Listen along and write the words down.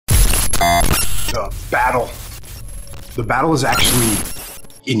The battle is actually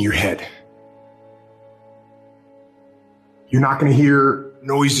in your head. You're not going to hear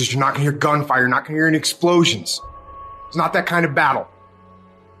noises. You're not going to hear gunfire. You're not going to hear any explosions. It's not that kind of battle.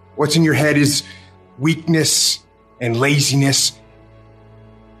 What's in your head is weakness and laziness.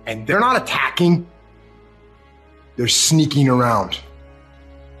 And they're not attacking. They're sneaking around.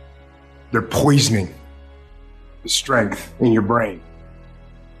 They're poisoning the strength in your brain.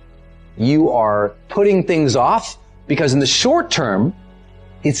 You are putting things off because in the short term,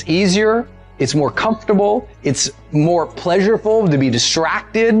 it's easier, it's more comfortable, it's more pleasurable to be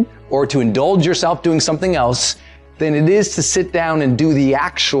distracted or to indulge yourself doing something else than it is to sit down and do the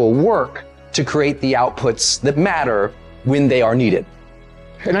actual work to create the outputs that matter when they are needed.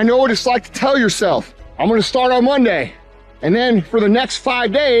 And I know what it's like to tell yourself, I'm going to start on Monday. And then for the next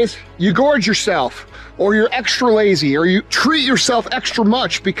 5 days, you gorge yourself, or you're extra lazy, or you treat yourself extra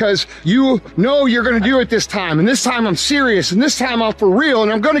much because you know you're going to do it this time. And this time I'm serious, and this time I'm for real,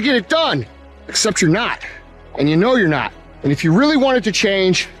 and I'm going to get it done. Except you're not. And you know you're not. And if you really want it to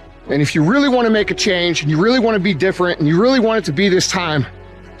change, and if you really want to make a change, and you really want to be different, and you really want it to be this time,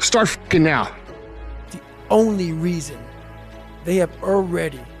 start fucking now. The only reason they have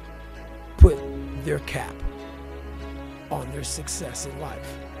already put their cap on their success in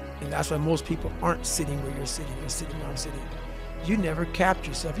life. And that's why most people aren't sitting where you're sitting or sitting where I'm sitting. You never capped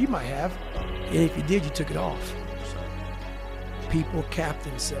yourself. You might have. And if you did, you took it off. People cap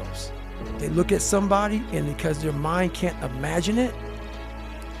themselves. They look at somebody, and because their mind can't imagine it,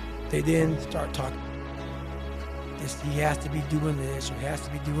 they then start talking. He has to be doing this, or he has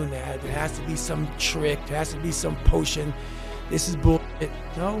to be doing that. There has to be some trick. There has to be some potion. This is bullshit.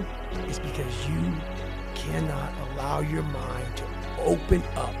 No, it's because you cannot allow your mind to open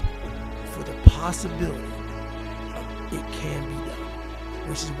up for the possibility of it can be done,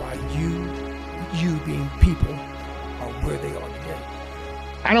 which is why you being people are where they are today.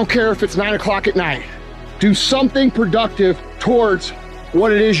 I don't care if it's 9 o'clock at night. Do something productive towards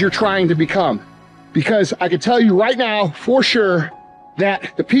what it is you're trying to become. Because I can tell you right now for sure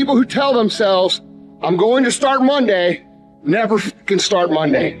that the people who tell themselves, I'm going to start Monday, never can start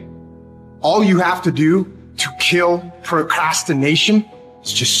Monday. All you have to do to kill procrastination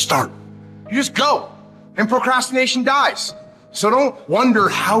is just start. You just go, and procrastination dies. So don't wonder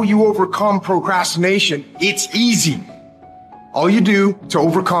how you overcome procrastination. It's easy. All you do to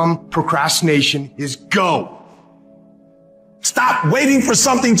overcome procrastination is go. Stop waiting for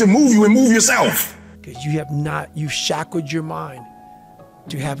something to move you and move yourself. Because you've shackled your mind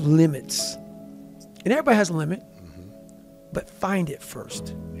to have limits. And everybody has a limit, but find it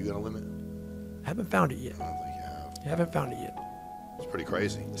first. You got a limit? I haven't found it yet. I don't think you have. I haven't found it yet. It's pretty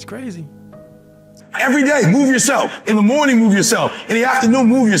crazy. It's crazy. Every day, move yourself. In the morning, move yourself. In the afternoon,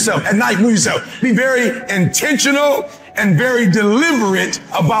 move yourself. At night, move yourself. Be very intentional and very deliberate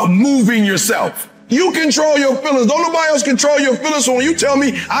about moving yourself. You control your feelings. Don't nobody else control your feelings. So when you tell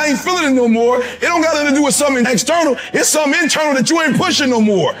me I ain't feeling it no more, it don't got nothing to do with something external. It's something internal that you ain't pushing no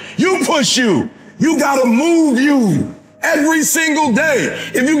more. You push you. You gotta move you. Every single day.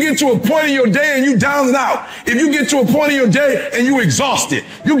 If you get to a point in your day and you down and out, if you get to a point in your day and you exhausted,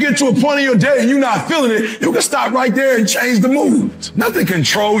 you get to a point in your day and you're not feeling it, you can stop right there and change the mood. Nothing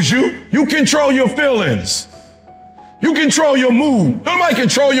controls you. You control your feelings. You control your mood. Nobody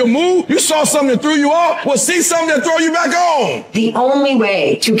control your mood. You saw something that threw you off. Well, see something that throw you back on. The only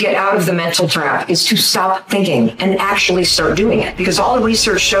way to get out of the mental trap is to stop thinking and actually start doing it. Because all the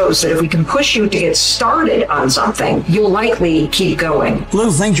research shows that if we can push you to get started on something, you'll likely keep going.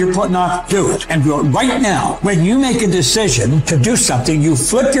 Little things you're putting off, do it. And right now, when you make a decision to do something, you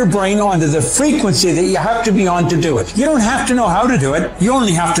flip your brain onto the frequency that you have to be on to do it. You don't have to know how to do it. You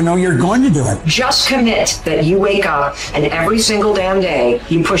only have to know you're going to do it. Just commit that you wake up and every single damn day,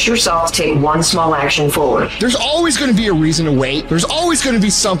 you push yourself to take one small action forward. There's always going to be a reason to wait. There's always going to be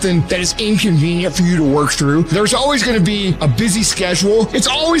something that is inconvenient for you to work through. There's always going to be a busy schedule. It's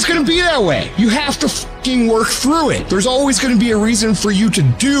always going to be that way. You have to fucking work through it. There's always going to be a reason for you to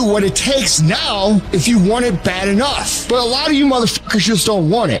do what it takes now if you want it bad enough. But a lot of you motherfuckers just don't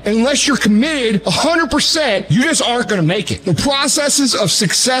want it. And unless you're committed 100%, you just aren't going to make it. The processes of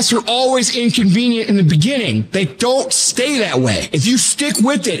success are always inconvenient in the beginning. They don't stay that way. If you stick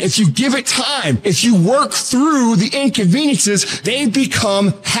with it, if you give it time, if you work through the inconveniences, they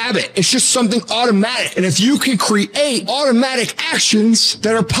become habit. It's just something automatic. And if you can create automatic actions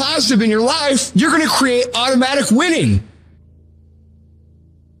that are positive in your life, you're going to create automatic winning.